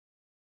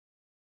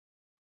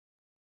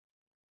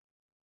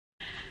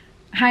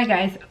Hi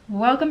guys,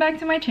 welcome back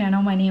to my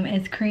channel. My name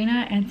is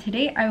Karina and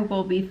today I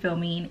will be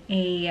filming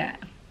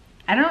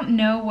I don't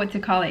know what to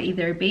call it,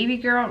 either a baby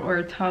girl or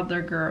a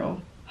toddler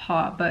girl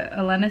haul, but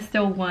Elena's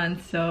still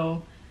 1,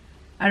 so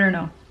I don't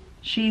know.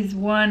 She's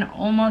 1,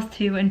 almost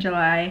 2 in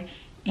July,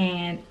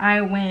 and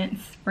I went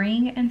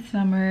spring and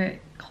summer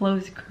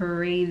clothes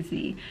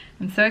crazy.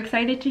 I'm so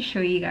excited to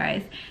show you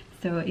guys.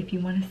 So if you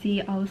want to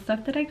see all the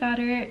stuff that I got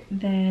her,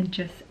 then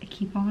just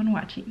keep on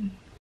watching.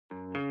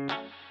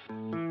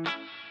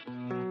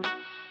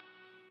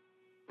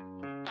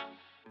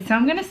 So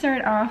I'm gonna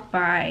start off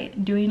by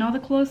doing all the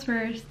clothes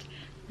first,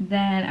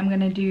 then I'm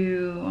gonna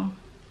do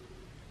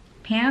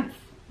pants.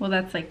 Well,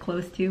 that's like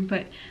clothes too,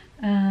 but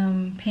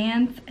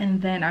pants,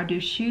 and then I'll do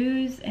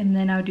shoes, and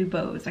then I'll do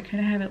bows. I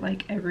kind of have it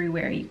like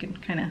everywhere. You can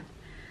kind of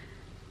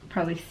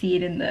probably see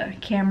it in the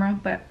camera,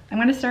 but I'm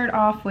gonna start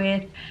off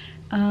with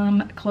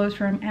clothes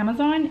from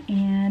Amazon,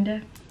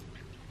 and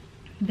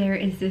there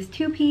is this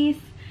 2-piece.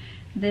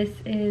 This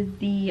is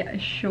the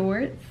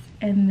shorts,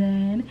 and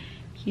then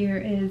here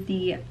is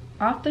the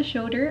off the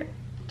shoulder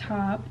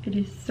top. It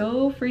is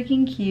so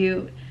freaking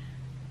cute,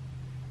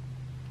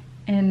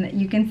 and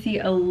you can see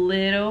a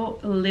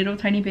little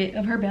tiny bit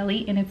of her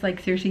belly, and it's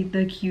like seriously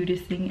the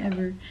cutest thing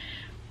ever.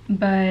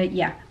 But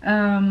yeah,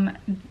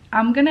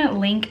 I'm gonna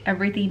link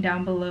everything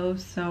down below,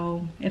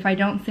 so if I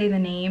don't say the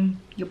name,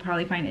 you'll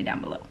probably find it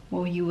down below.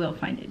 Well, you will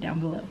find it down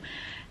below.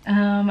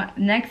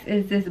 Next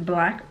is this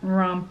black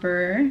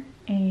romper,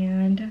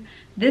 and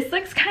this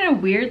looks kind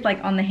of weird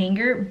like on the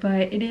hanger,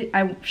 but it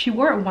is, she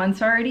wore it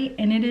once already,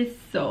 and it is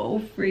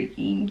so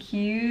freaking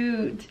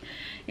cute.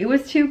 It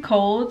was too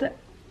cold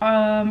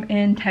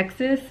in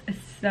Texas,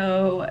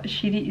 so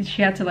she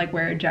had to like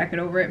wear a jacket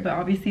over it, but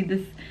obviously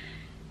this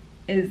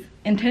is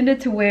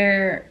intended to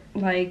wear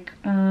like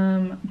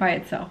by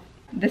itself.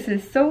 This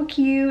is so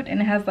cute,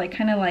 and it has like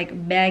kind of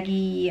like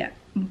baggy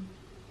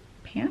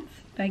pants,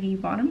 baggy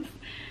bottoms,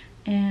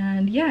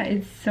 and yeah,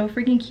 it's so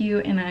freaking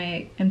cute, and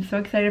I am so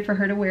excited for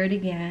her to wear it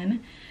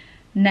again.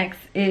 Next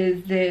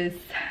is this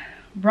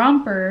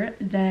romper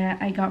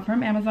that I got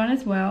from Amazon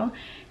as well,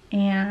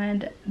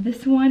 and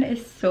this one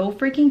is so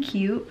freaking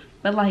cute,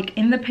 but like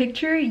in the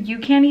picture you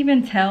can't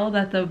even tell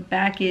that the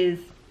back is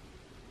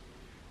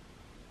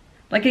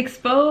like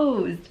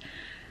exposed.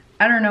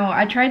 I don't know,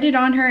 I tried it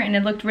on her and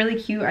it looked really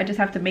cute. I just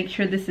have to make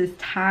sure this is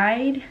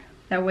tied,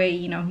 that way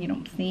you know you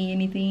don't see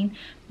anything,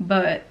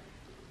 but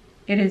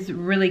it is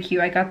really cute.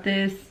 I got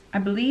this, I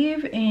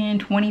believe, in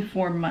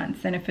 24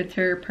 months, and it fits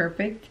her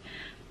perfect.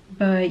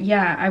 But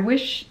yeah, I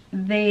wish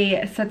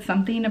they said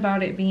something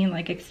about it being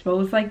like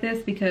exposed like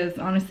this, because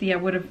honestly I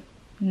would have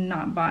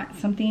not bought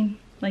something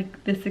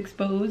like this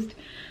exposed.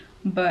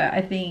 But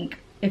I think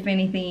if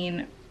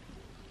anything,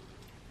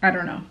 I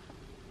don't know,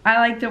 I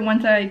liked it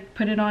once I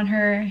put it on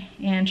her,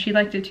 and she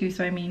liked it too,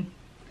 so I mean,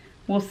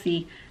 we'll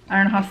see. I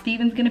don't know how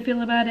Steven's gonna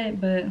feel about it,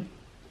 but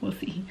we'll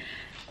see.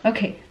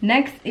 Okay,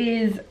 next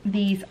is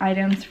these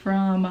items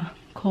from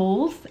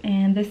Kohl's,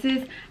 and this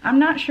is, I'm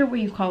not sure what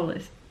you call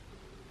this.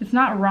 It's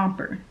not a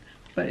romper,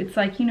 but it's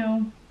like, you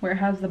know, where it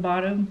has the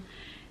bottom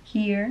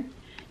here,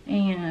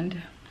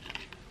 and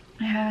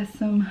it has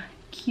some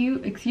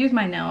cute, excuse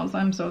my nails,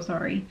 I'm so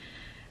sorry,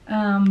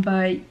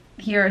 but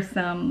here are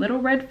some little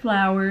red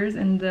flowers,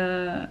 and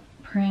the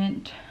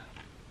print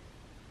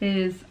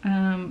is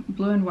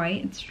blue and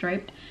white, it's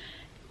striped.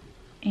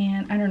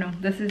 And I don't know,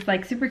 this is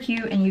like super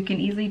cute, and you can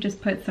easily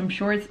just put some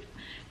shorts,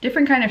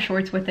 different kind of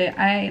shorts with it.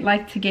 I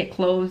like to get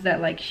clothes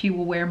that like she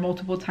will wear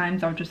multiple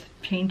times. I'll just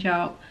change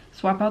out,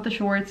 swap out the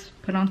shorts,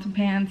 put on some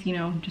pants, you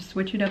know, just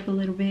switch it up a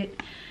little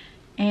bit.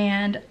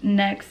 And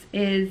next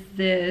is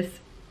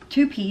this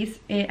 2-piece.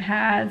 It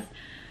has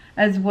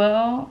as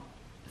well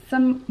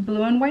some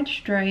blue and white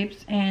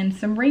stripes and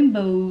some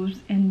rainbows,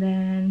 and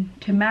then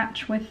to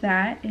match with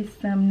that is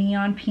some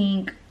neon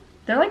pink.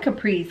 They're like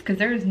capris, because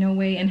there is no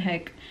way in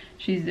heck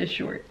she's this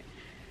short.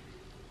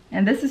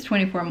 And this is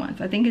 24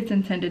 months. I think it's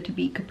intended to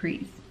be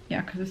capris.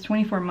 Yeah, because it's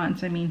 24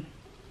 months. I mean,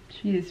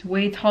 she is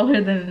way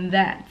taller than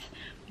that.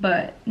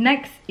 But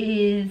next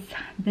is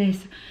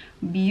this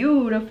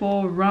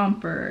beautiful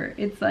romper.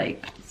 It's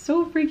like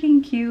so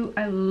freaking cute.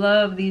 I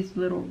love these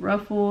little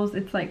ruffles.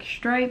 It's like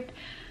striped.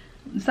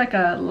 It's like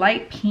a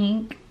light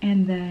pink,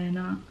 and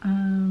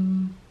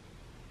then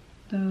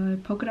the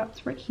polka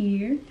dots right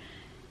here.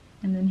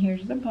 And then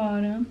here's the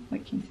bottom.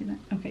 Wait, can you see that?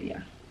 Okay,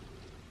 yeah.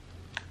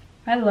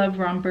 I love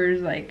rompers.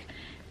 Like,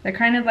 they're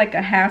kind of like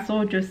a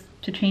hassle just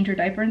to change your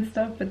diaper and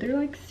stuff, but they're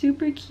like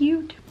super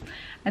cute.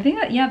 I think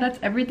that, yeah, that's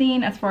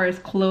everything as far as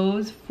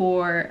clothes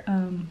for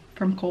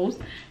from Kohl's.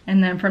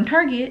 And then from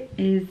Target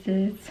is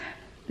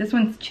this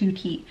one's too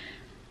tea,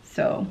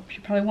 so she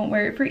probably won't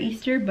wear it for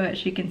Easter, but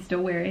she can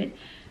still wear it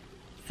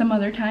some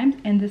other times.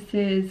 And this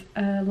is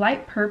a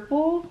light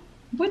purple,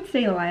 would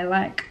say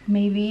lilac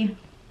maybe,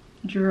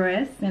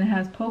 dress, and it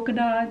has polka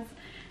dots,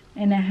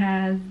 and it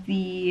has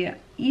the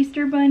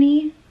Easter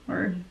bunny,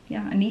 or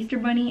yeah, an Easter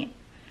bunny.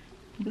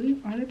 I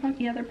believe, are there pockets?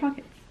 Yeah, they're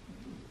pockets.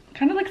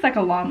 Kind of looks like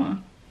a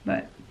llama,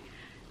 but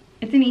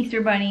it's an Easter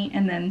bunny.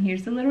 And then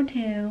here's the little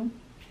tail.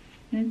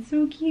 And it's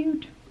so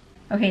cute.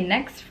 Okay,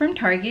 next from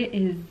Target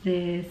is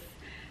this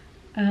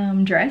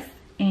dress,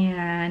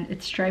 and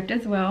it's striped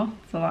as well.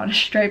 It's a lot of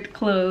striped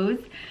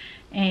clothes,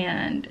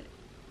 and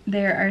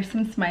there are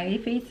some smiley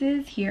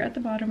faces here at the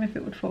bottom if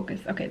it would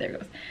focus. Okay, there it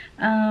goes.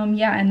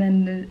 Yeah, and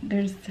then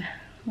there's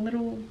a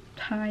little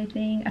tie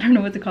thing. I don't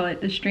know what to call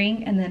it, the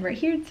string, and then right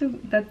here, so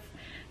that's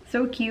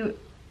so cute.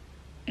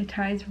 It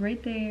ties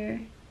right there,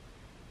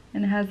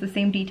 and it has the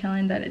same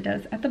detailing that it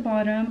does at the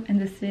bottom,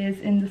 and this is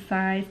in the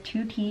size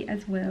 2T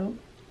as well.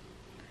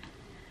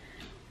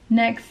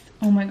 Next,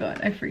 oh my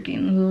god, I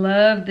freaking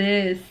love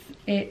this.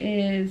 It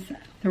is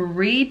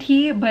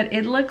 3T, but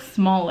it looks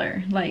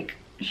smaller. Like,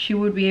 she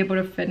would be able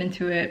to fit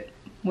into it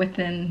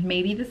within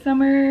maybe the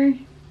summer.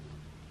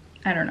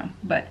 I don't know,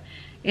 but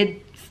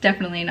it's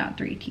definitely not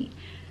 3T.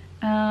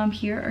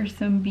 Here are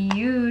some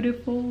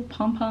beautiful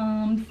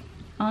pom-poms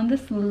on the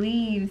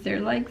sleeves. They're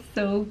like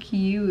so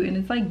cute, and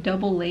it's like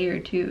double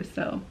layered too,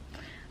 so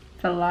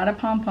it's a lot of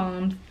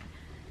pom-poms.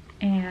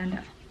 And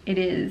it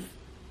is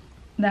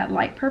that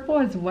light purple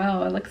as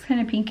well. It looks kind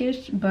of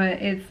pinkish,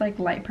 but it's like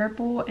light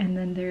purple, and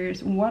then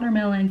there's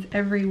watermelons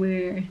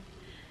everywhere.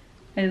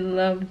 I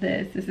love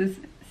this. This is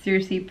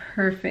seriously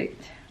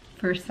perfect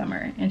for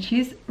summer, and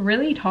she's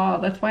really tall.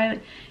 That's why I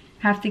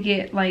have to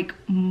get like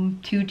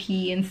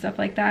 2T and stuff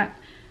like that,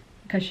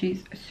 because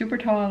she's super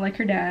tall like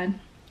her dad.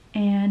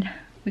 And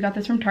we got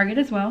this from Target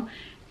as well,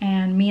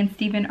 and me and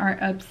Steven are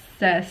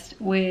obsessed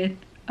with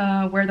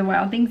Where the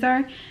Wild Things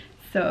Are.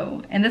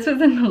 So, and this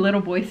was in the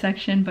little boy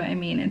section, but I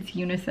mean, it's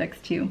unisex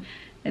too.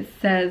 It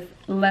says,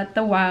 "Let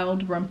the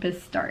wild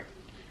rumpus start."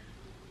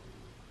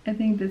 I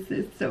think this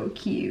is so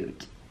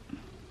cute.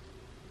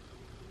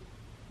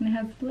 And it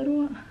has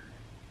little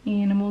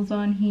animals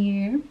on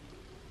here.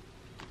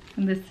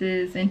 And this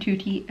is in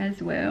 2T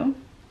as well.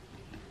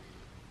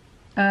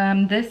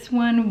 This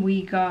one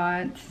we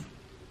got,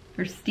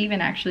 or Steven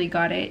actually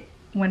got it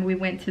when we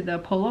went to the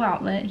Polo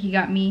outlet. He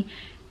got me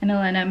and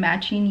Elena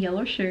matching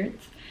yellow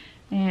shirts.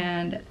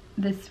 And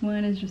this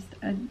one is just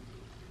a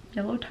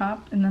yellow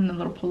top, and then the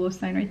little Polo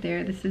sign right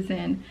there. This is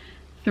in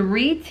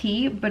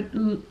 3T, but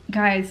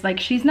guys, like,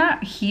 she's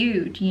not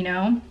huge, you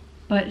know,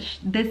 but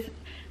this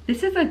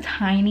is a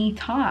tiny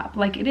top.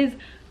 Like, it is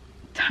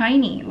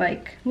tiny.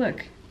 Like,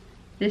 look,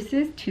 this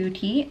is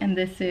 2T and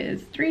this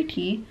is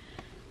 3T,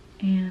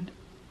 and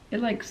it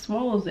like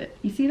swallows it.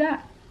 You see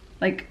that?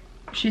 Like,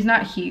 she's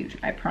not huge,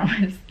 I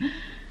promise.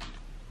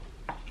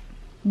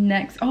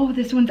 Next, oh,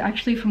 this one's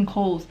actually from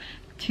Kohl's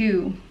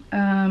too.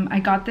 I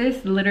got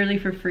this literally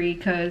for free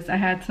because I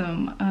had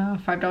some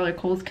 $5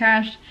 Kohl's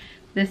cash.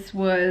 This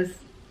was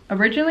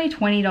originally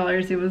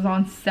 $20. It was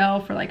on sale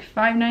for like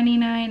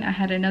 $5.99. I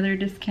had another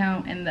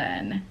discount, and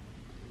then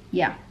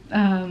yeah,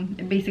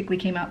 it basically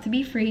came out to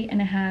be free.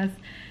 And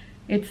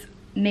it's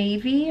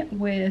navy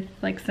with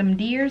like some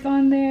deers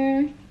on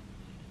there,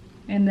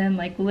 and then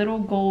like little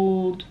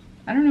gold,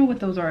 I don't know what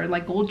those are,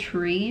 like gold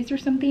trees or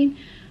something.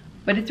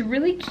 But it's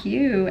really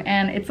cute,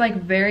 and it's like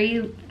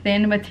very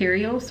thin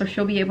material, so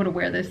she'll be able to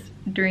wear this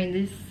during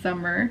this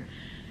summer,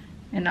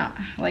 and not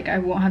like, I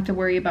won't have to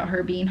worry about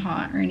her being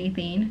hot or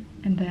anything.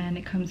 And then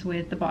it comes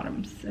with the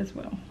bottoms as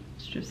well.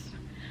 It's just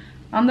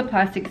on the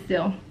plastic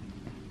still.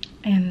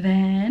 And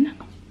then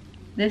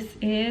this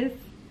is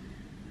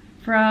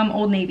from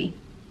Old Navy.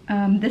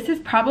 This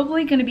is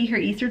probably gonna be her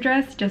Easter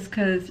dress, just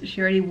because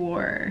she already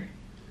wore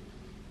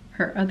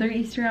her other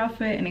Easter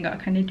outfit and it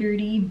got kind of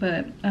dirty.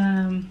 But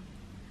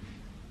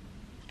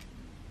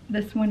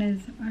this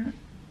one's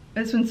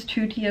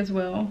 2T as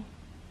well.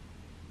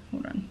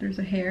 Hold on, there's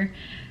a hair.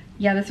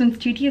 Yeah, this one's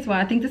 2T as well.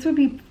 I think this would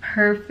be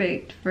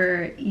perfect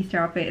for Easter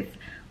outfits.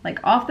 Like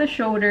off the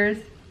shoulders,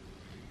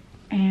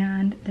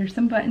 and there's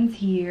some buttons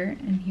here,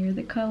 and here are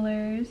the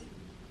colors.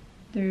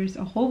 There's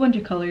a whole bunch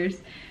of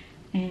colors,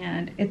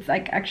 and it's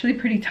like actually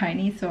pretty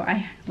tiny, so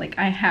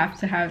I have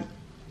to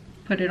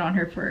put it on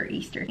her for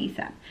Easter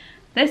ASAP.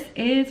 This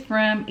is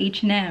from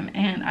H&M,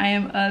 and I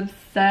am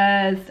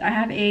obsessed. I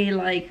have a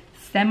like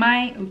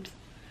semi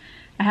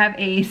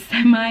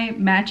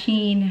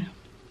matching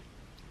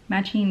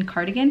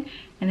cardigan,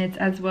 and it's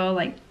as well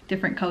like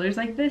different colors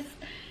like this.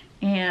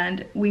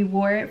 And we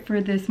wore it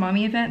for this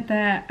mommy event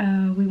that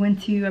we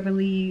went to, I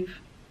believe,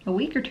 a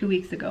week or 2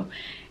 weeks ago.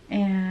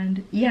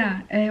 And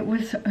yeah, it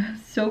was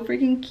so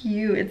freaking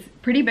cute. It's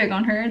pretty big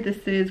on her.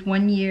 This is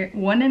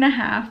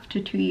 1.5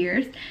 to 2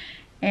 years,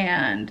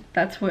 and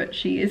that's what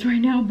she is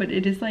right now. But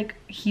it is like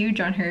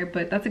huge on her,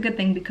 but that's a good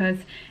thing because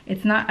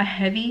it's not a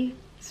heavy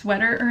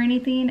sweater or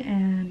anything,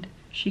 and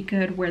she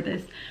could wear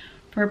this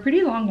for a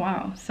pretty long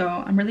while. So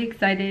I'm really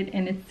excited,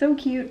 and it's so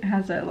cute. It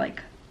has a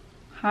like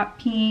hot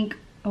pink,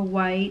 a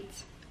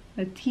white,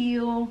 a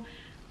teal,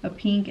 a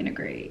pink, and a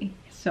gray.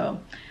 So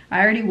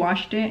I already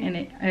washed it, and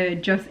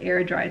it just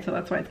air dried, so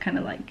that's why it's kind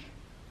of like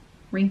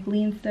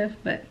wrinkly and stuff.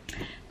 But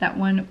that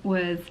one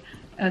was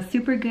a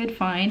super good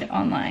find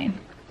online.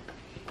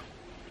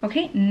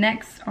 Okay,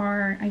 next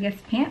are, I guess,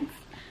 pants.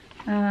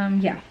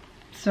 Yeah,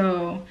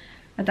 so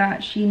I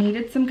thought she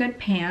needed some good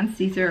pants.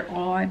 These are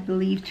all, I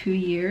believe, 2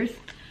 years.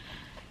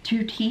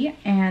 2T,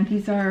 and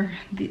these are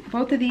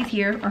both of these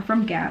here are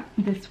from Gap.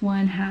 This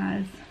one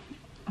has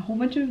a whole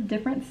bunch of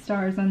different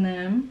stars on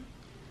them.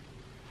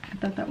 I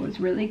thought that was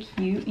really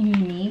cute and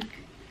unique.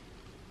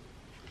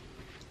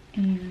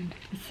 And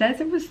it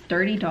says it was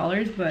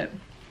 $30, but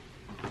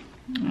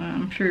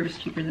I'm sure it was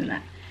cheaper than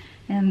that.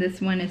 And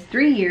this one is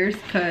 3 years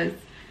because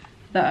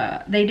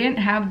they didn't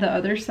have the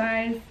other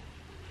size.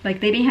 Like,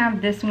 they didn't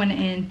have this one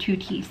in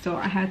 2T, so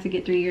I had to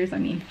get 3 years. I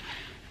mean,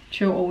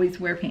 she'll always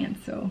wear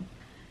pants, so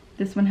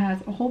this one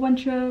has a whole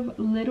bunch of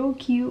little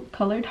cute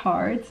colored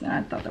hearts, and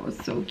I thought that was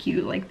so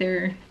cute. Like,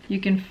 you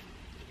can,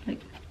 like,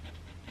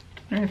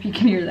 I don't know if you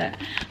can hear that,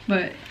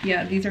 but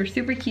yeah, these are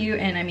super cute.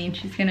 And I mean,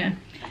 she's gonna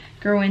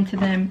grow into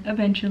them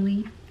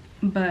eventually.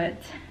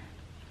 But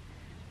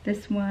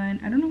this one,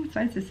 I don't know what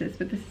size this is,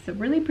 but this is a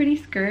really pretty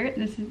skirt.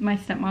 This is, my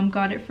stepmom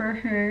got it for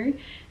her,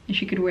 and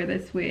she could wear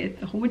this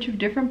with a whole bunch of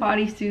different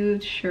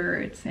bodysuits,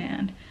 shirts,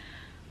 and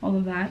all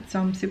of that. So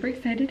I'm super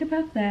excited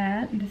about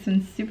that. This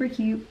one's super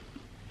cute.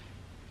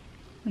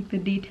 Like, the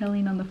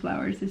detailing on the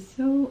flowers is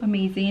so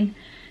amazing.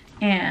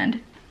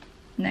 And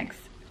next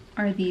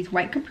are these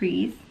white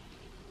capris,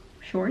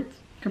 shorts,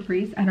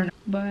 capris, I don't know,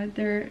 but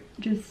they're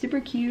just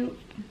super cute,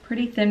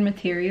 pretty thin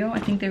material. I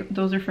think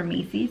those are from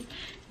Macy's.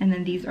 And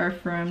then these are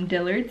from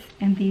Dillard's,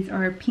 and these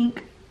are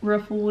pink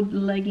ruffled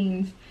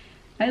leggings.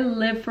 I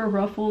live for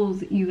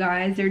ruffles, you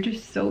guys. They're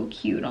just so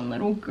cute on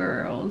little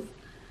girls.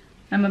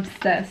 I'm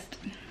obsessed.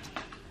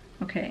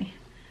 Okay,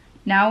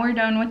 now we're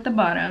done with the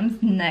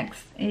bottoms.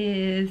 Next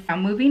is,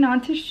 I'm moving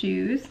on to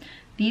shoes.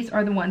 These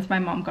are the ones my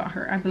mom got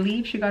her. I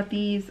believe she got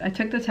these, I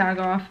took the tag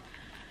off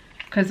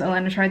because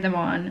Elena tried them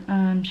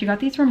on. She got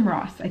these from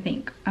Ross, I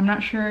think. I'm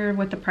not sure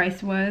what the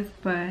price was,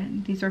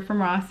 but these are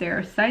from Ross.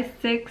 They're size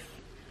 6.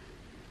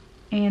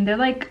 And they're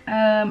like,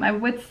 I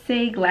would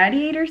say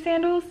gladiator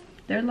sandals.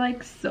 They're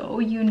like so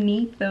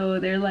unique though.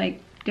 They're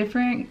like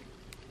different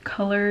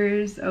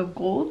colors of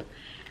gold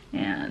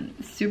and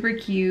super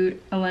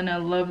cute. Elena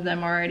loved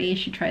them already.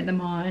 She tried them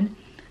on.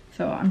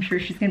 So I'm sure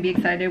she's gonna be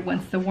excited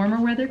once the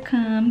warmer weather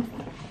comes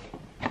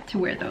to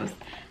wear those.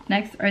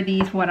 Next are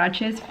these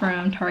huaraches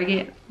from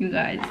Target, you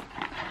guys.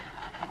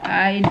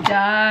 I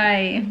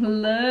die.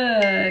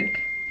 Look.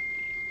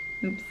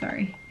 Oops,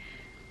 sorry.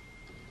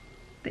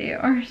 They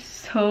are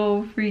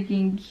so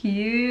freaking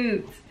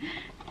cute.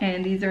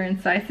 And these are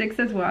in size 6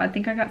 as well. I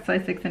think I got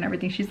size 6 and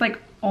everything. She's like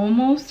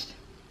almost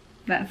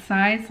that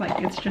size. Like,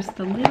 it's just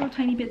a little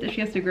tiny bit that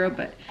she has to grow,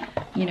 but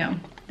you know,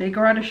 they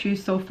grow out of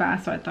shoes so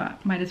fast, so I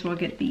thought might as well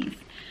get these.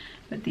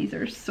 But these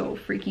are so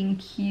freaking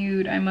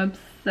cute. I'm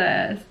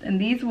obsessed. And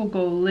these will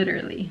go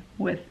literally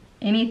with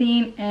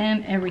anything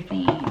and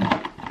everything.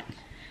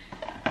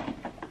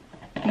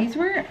 These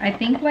were, I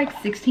think, like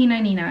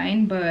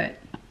 $16.99, but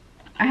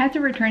I had to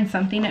return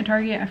something at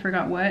Target. I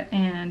forgot what,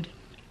 and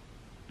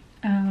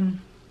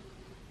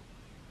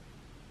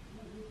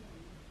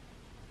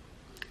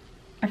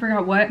I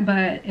forgot what,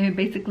 but it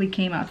basically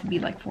came out to be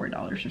like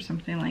 $4 or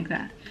something like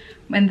that.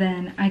 And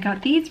then I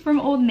got these from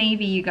Old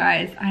Navy, you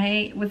guys.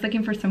 I was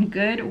looking for some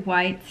good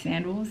white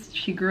sandals.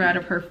 She grew out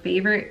of her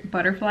favorite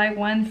butterfly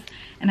ones,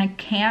 and I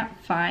can't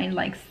find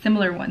like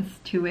similar ones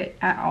to it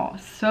at all.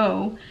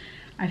 So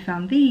I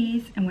found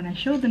these, and when I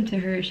showed them to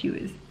her, she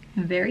was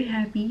very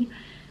happy.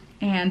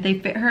 And they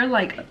fit her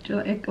like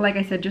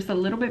I said, just a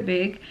little bit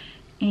big.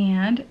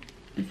 And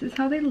this is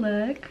how they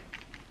look.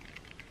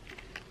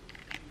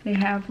 They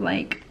have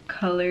like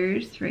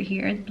colors right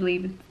here. I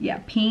believe it's,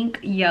 yeah, pink,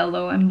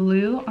 yellow, and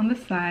blue on the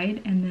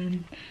side. And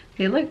then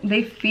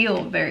they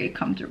feel very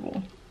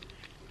comfortable.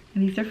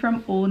 And these are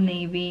from Old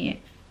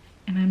Navy,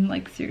 and I'm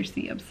like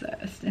seriously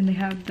obsessed. And they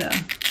have the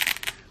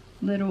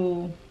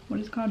little, what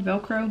is it called,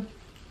 Velcro,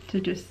 to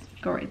just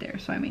go right there.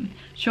 So I mean,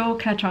 she'll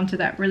catch on to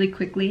that really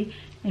quickly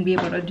and be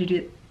able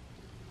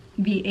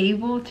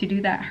to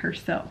do that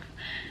herself.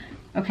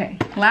 Okay,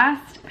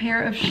 last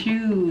pair of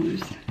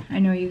shoes. I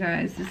know, you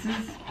guys, this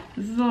is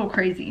a little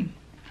crazy.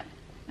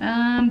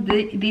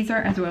 These are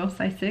as well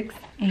size 6,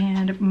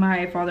 and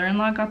my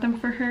father-in-law got them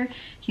for her.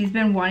 He's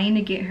been wanting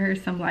to get her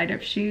some light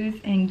up shoes,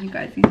 and you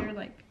guys, these are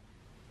like,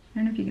 I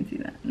don't know if you can see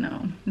that.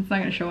 No, it's not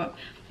gonna show up,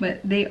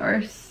 but they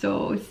are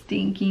so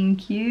stinking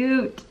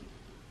cute.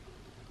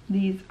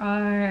 These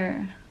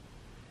are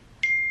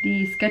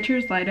the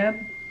Skechers Light Up,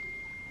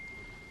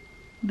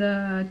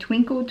 the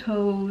Twinkle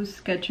Toes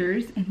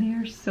Skechers, and they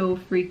are so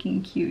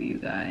freaking cute, you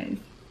guys.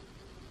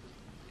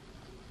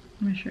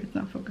 I'm not sure, it's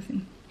not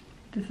focusing.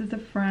 This is the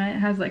front. It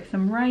has like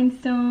some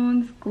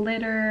rhinestones,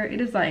 glitter.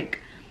 It is like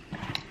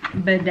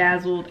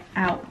bedazzled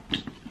out,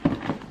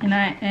 and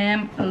I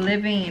am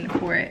living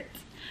for it.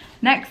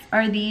 Next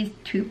are these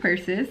 2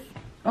 purses.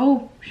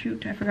 Oh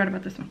shoot, I forgot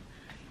about this one.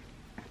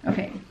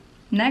 Okay,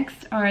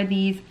 next are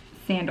these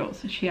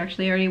sandals. She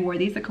actually already wore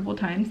these a couple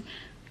times.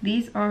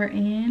 These are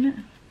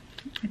in,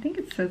 I think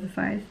it says the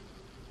size.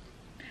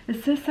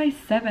 It says size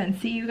 7.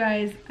 See, you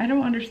guys, I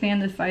don't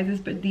understand the sizes,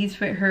 but these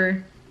fit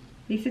her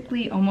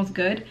basically almost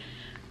good.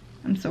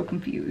 I'm so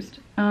confused.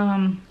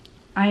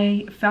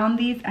 I found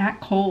these at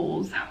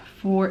Kohl's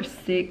for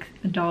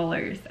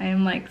 $6. I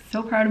am like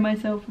so proud of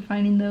myself for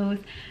finding those.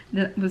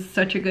 That was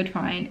such a good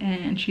find,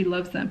 and she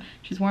loves them.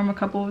 She's worn them a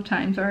couple of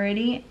times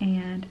already,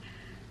 and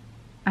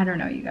I don't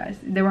know, you guys,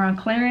 they were on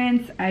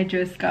clearance. I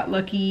just got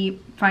lucky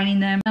finding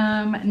them.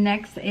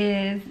 Next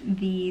is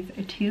these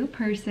two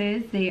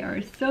purses. They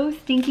are so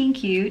stinking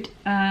cute.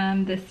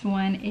 This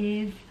one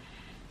is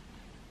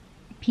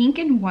pink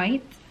and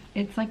white.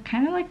 It's like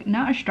kind of like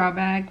not a straw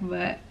bag,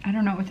 but I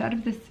don't know, it's out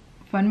of this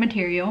fun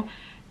material.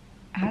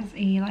 Has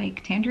a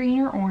like tangerine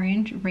or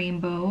orange,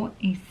 rainbow,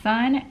 a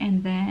sun,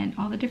 and then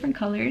all the different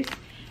colors.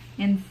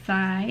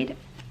 Inside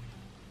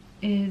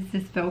is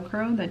this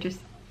Velcro that just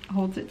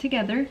holds it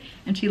together,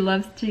 and she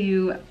loves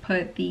to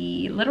put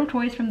the little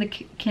toys from the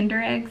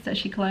Kinder eggs that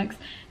she collects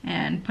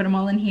and put them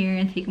all in here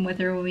and take them with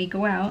her when we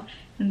go out,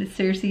 and it's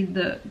seriously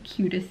the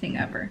cutest thing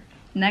ever.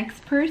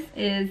 Next purse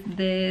is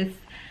this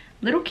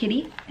little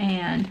kitty,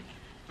 and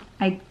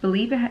I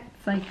believe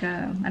it's like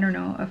a, I don't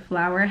know, a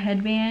flower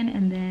headband,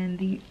 and then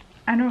the,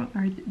 I don't,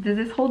 does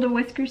this hold the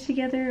whiskers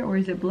together or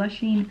is it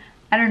blushing?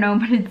 I don't know,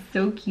 but it's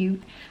so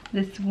cute.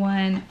 This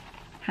one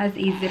has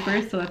a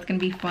zipper, so that's gonna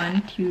be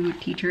fun to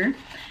teach her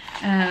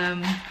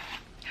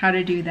how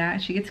to do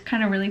that. She gets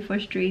kind of really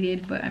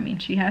frustrated, but I mean,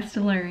 she has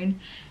to learn.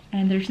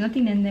 And there's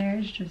nothing in there,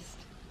 it's just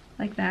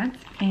like that.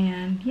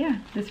 And yeah,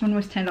 this one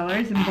was $10,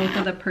 and both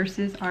of the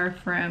purses are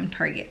from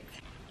Target.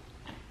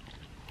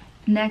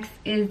 Next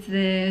is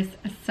this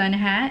sun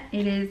hat.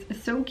 It is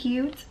so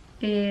cute.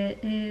 It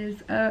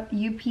is a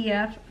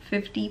UPF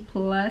 50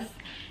 plus,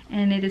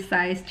 and it is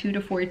size 2 to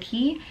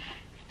 4T,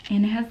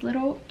 and it has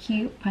little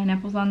cute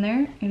pineapples on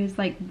there. It is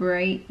like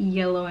bright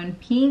yellow and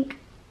pink,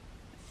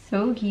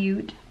 so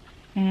cute.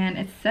 And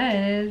it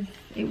says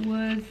it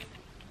was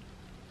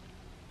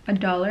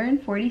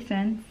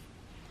 $1.40,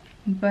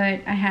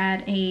 but I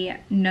had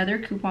another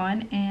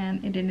coupon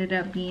and it ended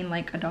up being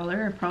like $1,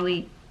 or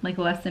probably like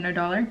less than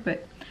 $1,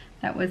 but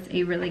that was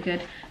a really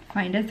good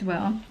find as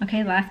well.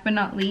 Okay, last but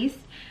not least,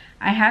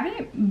 I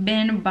haven't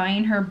been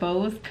buying her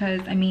bows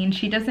because, I mean,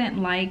 she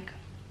doesn't like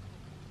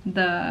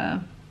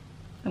the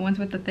ones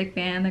with the thick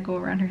band that go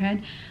around her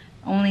head.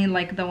 Only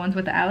like the ones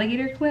with the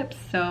alligator clips.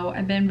 So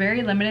I've been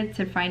very limited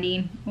to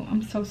finding, oh,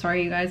 I'm so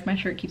sorry you guys, my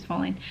shirt keeps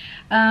falling.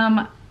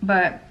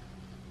 But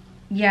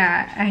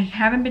yeah, I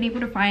haven't been able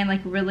to find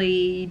like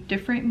really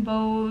different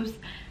bows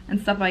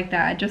and stuff like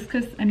that, just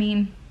because, I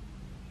mean,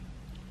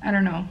 I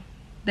don't know,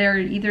 they're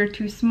either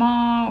too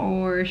small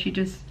or she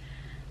just,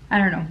 I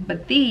don't know.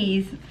 But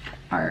these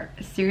are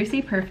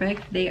seriously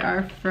perfect. They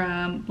are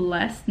from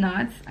Blessed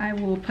Knots. I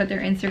will put their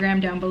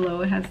Instagram down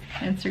below. It has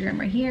Instagram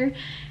right here.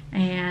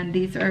 And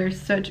these are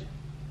such,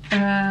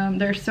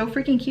 they're so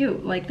freaking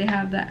cute. Like, they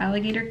have the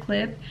alligator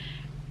clip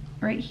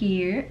right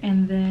here,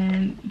 and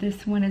then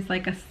this one is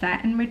like a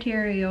satin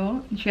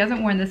material. She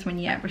hasn't worn this one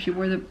yet, but she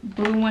wore the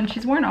blue one.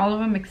 She's worn all of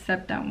them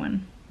except that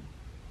one.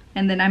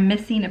 And then I'm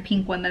missing a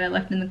pink one that I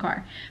left in the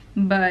car.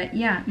 But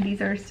yeah,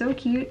 these are so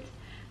cute.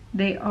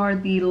 They are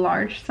the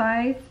large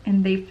size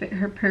and they fit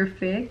her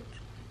perfect.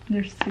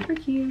 They're super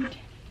cute.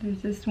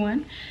 There's this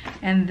one,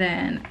 and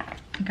then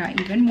I got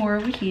even more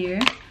over here.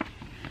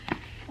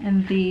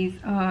 And these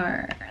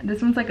are,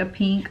 this one's like a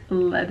pink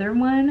leather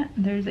one.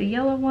 There's a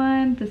yellow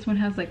one. This one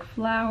has like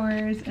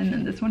flowers, and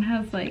then this one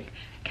has like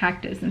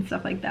cactus and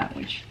stuff like that,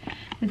 which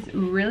is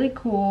really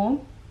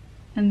cool.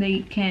 And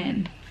they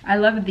can, I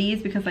love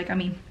these because, like, I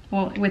mean,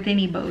 well, with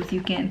any bows,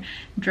 you can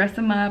dress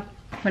them up,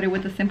 put it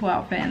with a simple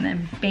outfit, and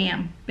then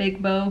bam,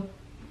 big bow,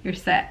 you're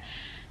set.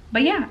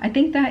 But yeah, I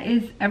think that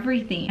is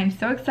everything. I'm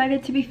so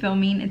excited to be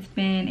filming. It's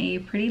been a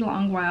pretty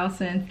long while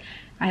since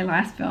I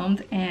last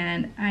filmed,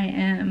 and I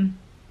am,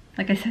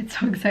 like I said,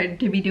 so excited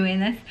to be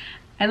doing this.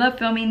 I love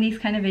filming these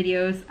kind of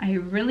videos. I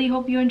really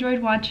hope you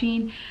enjoyed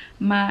watching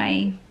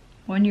my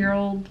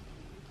 1-year-old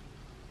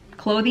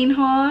clothing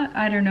haul.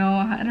 I don't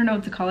know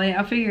what to call it.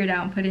 I'll figure it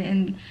out and put it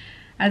in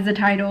as the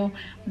title.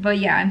 But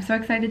yeah, I'm so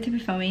excited to be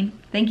filming.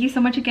 Thank you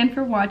so much again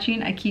for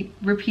watching. I keep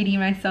repeating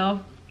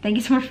myself. Thank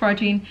you so much for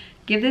watching.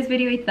 Give this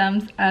video a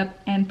thumbs up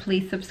and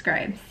please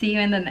subscribe. See you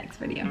in the next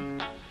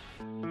video.